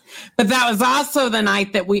 But that was also the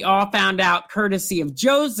night that we all found out, courtesy of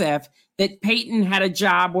Joseph, that Peyton had a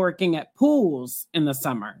job working at pools in the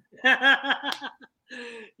summer.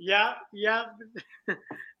 Yeah.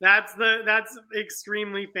 That's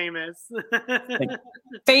extremely famous.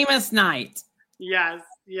 Famous night. Yes.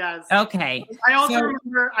 Okay. I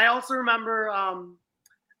also remember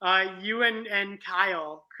you and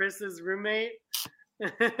Kyle, Chris's roommate.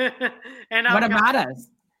 And what about us?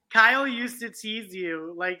 Kyle used to tease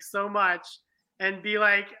you like so much and be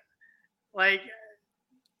like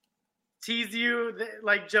tease you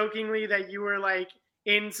like jokingly that you were like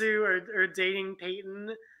into or dating Peyton,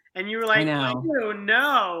 and you were like,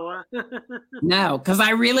 no, no, because I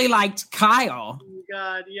really liked Kyle. Oh my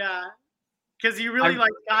God, yeah, because you really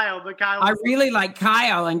liked Kyle, but Kyle. I really liked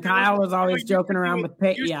Kyle, and Kyle was always joking around with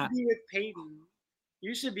Peyton. You should be with Peyton.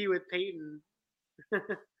 You should be with Peyton.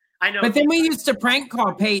 I know. But then we used to prank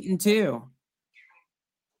call Peyton too.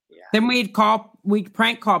 Yeah. Then we'd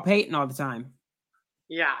prank call Peyton all the time.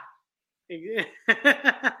 Yeah.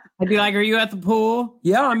 I'd be like, "Are you at the pool?"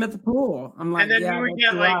 "Yeah, I'm at the pool." I'm like, and then you would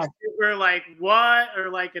get like super like what or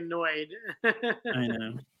like annoyed. I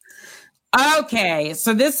know. Okay,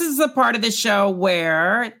 so this is the part of the show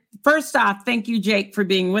where, first off, thank you, Jake, for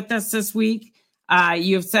being with us this week.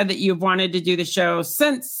 You've said that you've wanted to do the show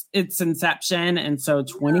since its inception, and so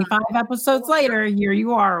 25 episodes later, here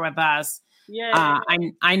you are with us. Yeah.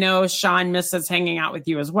 I know Sean misses hanging out with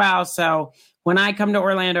you as well, so when I come to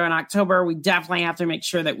Orlando in October, we definitely have to make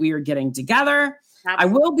sure that we are getting together. Absolutely. I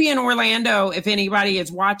will be in Orlando if anybody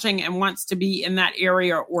is watching and wants to be in that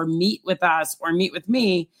area or meet with us or meet with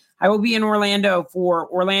me. I will be in Orlando for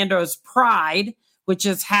Orlando's Pride, which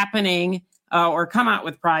is happening or Come Out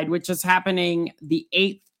with Pride, which is happening the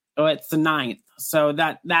 8th. Oh, it's the 9th. So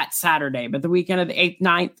that's Saturday. But the weekend of the 8th,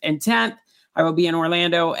 9th, and 10th, I will be in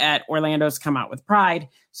Orlando at Orlando's Come Out with Pride.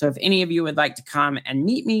 So if any of you would like to come and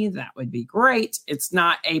meet me, that would be great. It's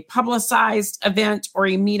not a publicized event or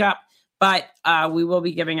a meetup, but we will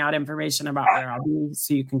be giving out information about where I'll be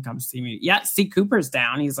so you can come see me. Yeah, see, Cooper's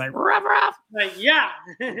down. He's like, ruff, ruff. Yeah.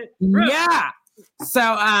 Yeah.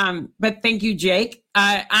 So, but thank you, Jake.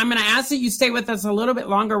 I'm going to ask that you stay with us a little bit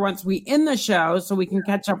longer once we end the show so we can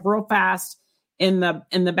catch up real fast in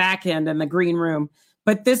the back end in the green room.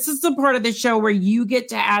 But this is the part of the show where you get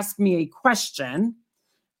to ask me a question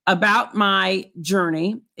about my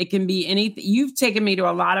journey. It can be anything. You've taken me to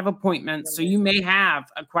a lot of appointments, so you may have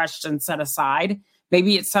a question set aside.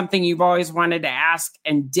 Maybe it's something you've always wanted to ask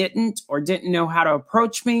and didn't know how to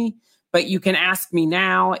approach me, but you can ask me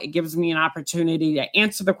now. It gives me an opportunity to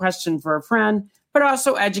answer the question for a friend, but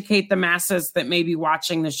also educate the masses that may be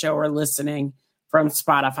watching the show or listening from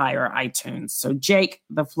Spotify or iTunes. So, Jake,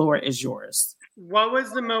 the floor is yours. What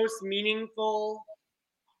was the most meaningful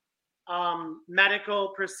medical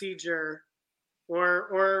procedure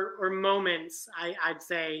or moments? I'd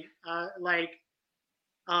say I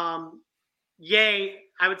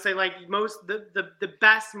would say like the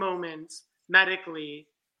best moments medically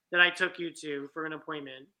that I took you to for an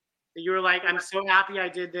appointment. That you were like, I'm so happy I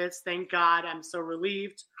did this. Thank God, I'm so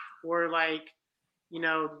relieved. Or like,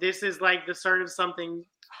 this is like the start of something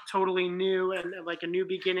totally new and like a new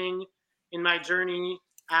beginning in my journey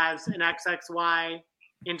as an XXY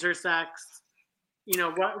intersex.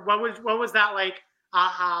 What was that like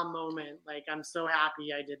aha moment? Like, I'm so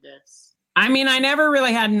happy I did this. I mean, I never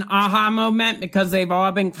really had an aha moment because they've all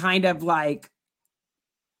been kind of like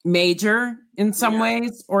major in some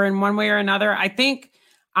ways or in one way or another. I think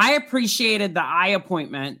I appreciated the eye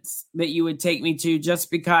appointments that you would take me to just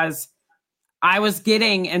because I was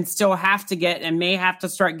getting and still have to get and may have to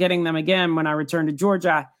start getting them again when I return to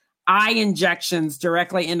Georgia, eye injections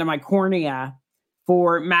directly into my cornea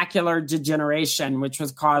for macular degeneration, which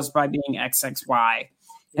was caused by being XXY.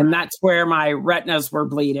 And that's where my retinas were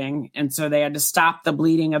bleeding. And so they had to stop the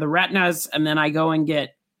bleeding of the retinas. And then I go and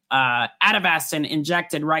get Atavastin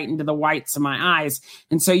injected right into the whites of my eyes.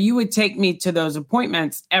 And so you would take me to those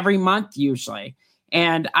appointments every month usually.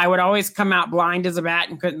 And I would always come out blind as a bat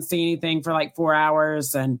and couldn't see anything for like 4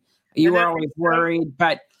 hours. And you were always worried.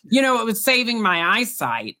 But, it was saving my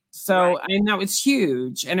eyesight. So, I mean, that was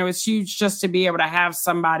huge. And it was huge just to be able to have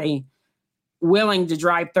somebody willing to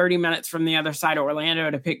drive 30 minutes from the other side of Orlando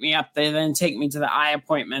to pick me up, they then take me to the eye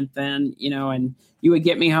appointment, then, and you would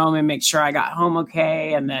get me home and make sure I got home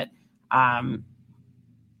okay. And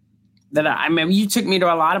you took me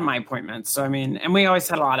to a lot of my appointments. So, I mean, and we always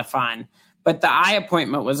had a lot of fun, but the eye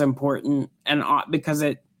appointment was important and because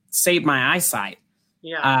it saved my eyesight.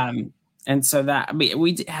 Yeah. And so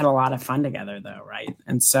we had a lot of fun together though. Right.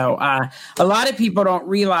 And so a lot of people don't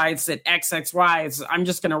realize that XXYs, I'm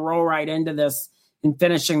just going to roll right into this in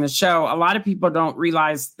finishing the show. A lot of people don't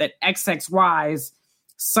realize that XXYs,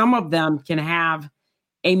 some of them can have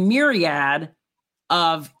a myriad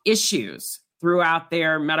of issues throughout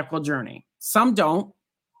their medical journey. Some don't,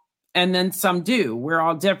 and then some do. We're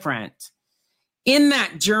all different. In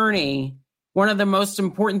that journey, one of the most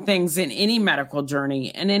important things in any medical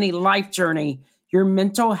journey and any life journey, your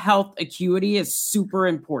mental health acuity is super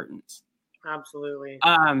important. Absolutely.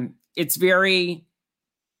 It's very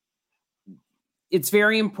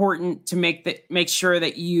important to make sure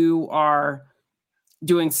that you are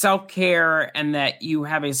doing self-care and that you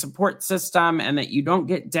have a support system and that you don't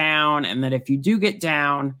get down, and that if you do get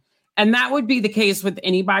down, and that would be the case with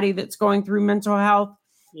anybody that's going through mental health.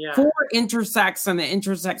 Yeah. For intersex and the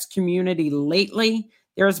intersex community lately,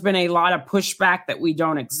 there's been a lot of pushback that we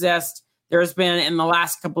don't exist. There's been in the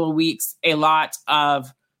last couple of weeks a lot of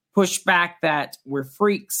pushback that we're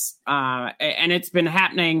freaks. And it's been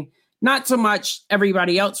happening. Not so much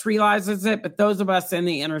everybody else realizes it, but those of us in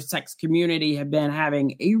the intersex community have been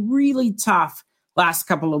having a really tough last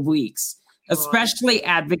couple of weeks, especially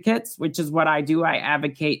advocates, which is what I do. I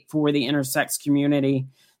advocate for the intersex community.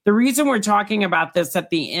 The reason we're talking about this at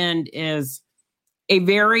the end is a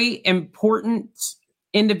very important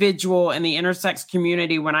individual in the intersex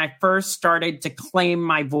community. When I first started to claim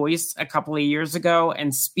my voice a couple of years ago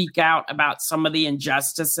and speak out about some of the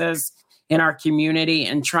injustices in our community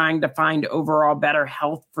and trying to find overall better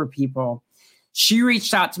health for people, she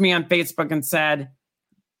reached out to me on Facebook and said,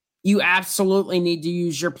 you absolutely need to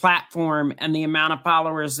use your platform and the amount of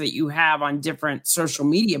followers that you have on different social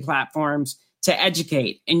media platforms to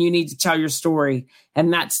educate, and you need to tell your story.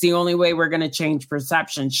 And that's the only way we're going to change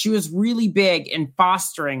perception. She was really big in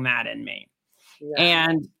fostering that in me. Yeah.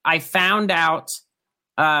 And I found out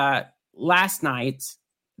last night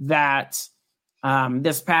that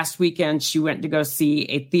this past weekend she went to go see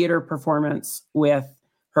a theater performance with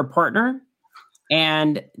her partner.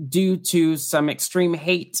 And due to some extreme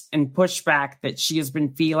hate and pushback that she has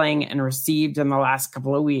been feeling and received in the last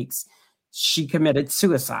couple of weeks, she committed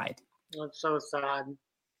suicide. That's so sad.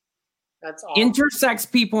 That's awful.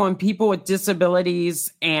 Intersex people and people with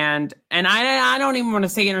disabilities, and I don't even want to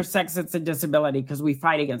say intersex, it's a disability because we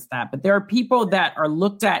fight against that. But there are people that are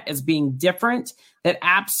looked at as being different that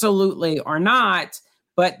absolutely are not,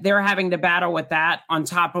 but they're having to battle with that on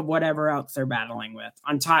top of whatever else they're battling with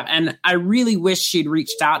on top. And I really wish she'd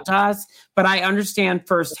reached out to us, but I understand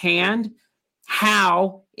firsthand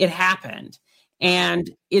how it happened.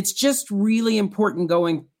 And it's just really important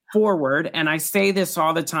going forward. And I say this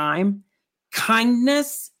all the time.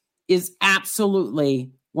 Kindness is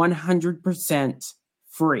absolutely 100%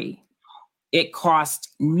 free. It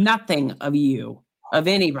costs nothing of you, of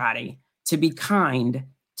anybody, to be kind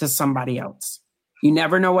to somebody else. You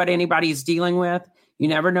never know what anybody's dealing with. You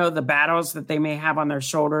never know the battles that they may have on their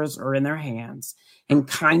shoulders or in their hands. And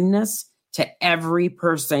kindness to every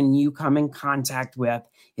person you come in contact with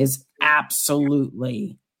is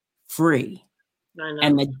absolutely free.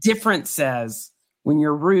 And the difference is when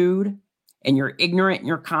you're rude and you're ignorant in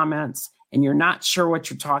your comments and you're not sure what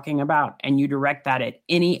you're talking about and you direct that at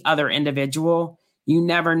any other individual, you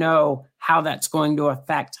never know how that's going to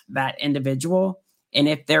affect that individual and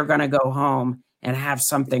if they're going to go home and have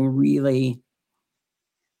something really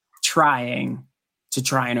trying to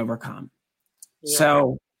try and overcome. Yeah.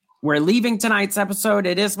 So we're leaving tonight's episode.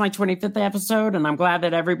 It is my 25th episode, and I'm glad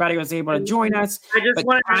that everybody was able to join us. I just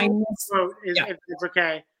want to quote, if it's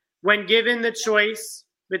okay. When given the choice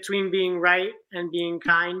between being right and being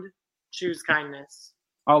kind, choose kindness.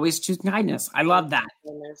 Always choose kindness. I love that.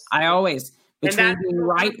 Kindness. I always, between being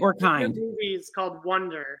right or kind. The movie is called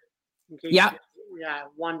Wonder. Yep. Yeah,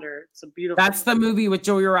 Wonder. It's a beautiful. That's the movie with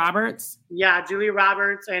Julia Roberts? Yeah, Julia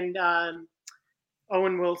Roberts and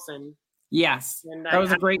Owen Wilson. Yes, and that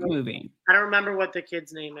was a great movie. I don't remember what the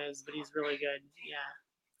kid's name is, but he's really good.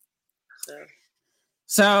 Yeah.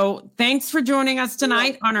 So thanks for joining us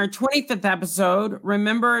tonight on our 25th episode.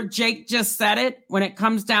 Remember, Jake just said it. When it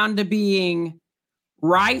comes down to being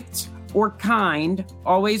right or kind,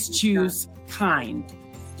 always choose kind.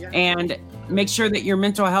 Yeah. And make sure that your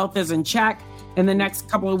mental health is in check. In the next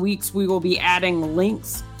couple of weeks, we will be adding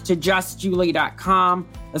links to justjulie.com,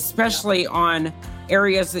 especially on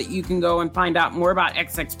areas that you can go and find out more about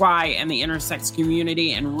XXY and the intersex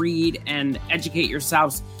community and read and educate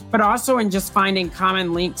yourselves, but also in just finding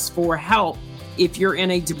common links for help if you're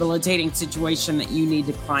in a debilitating situation that you need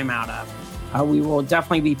to climb out of. We will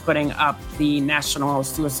definitely be putting up the National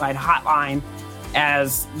Suicide Hotline,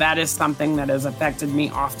 as that is something that has affected me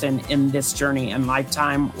often in this journey and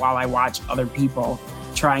lifetime while I watch other people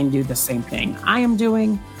try and do the same thing I am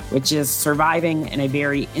doing, which is surviving in a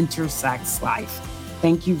very intersex life.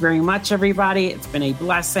 Thank you very much, everybody. It's been a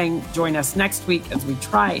blessing. Join us next week as we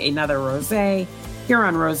try another rosé here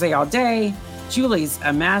on Rosé All Day. Julie's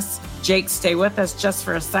a mess. Jake, stay with us just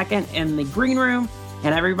for a second in the green room.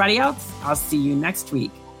 And everybody else, I'll see you next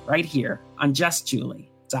week right here on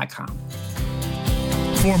justjulie.com.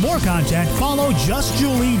 For more content, follow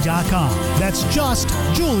justjulie.com. That's just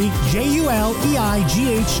Julie, JULEIGH.com.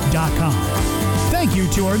 Thank you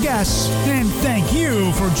to our guests, and thank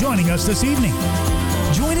you for joining us this evening.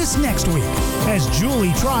 Join us next week as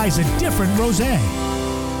Julie tries a different rosé.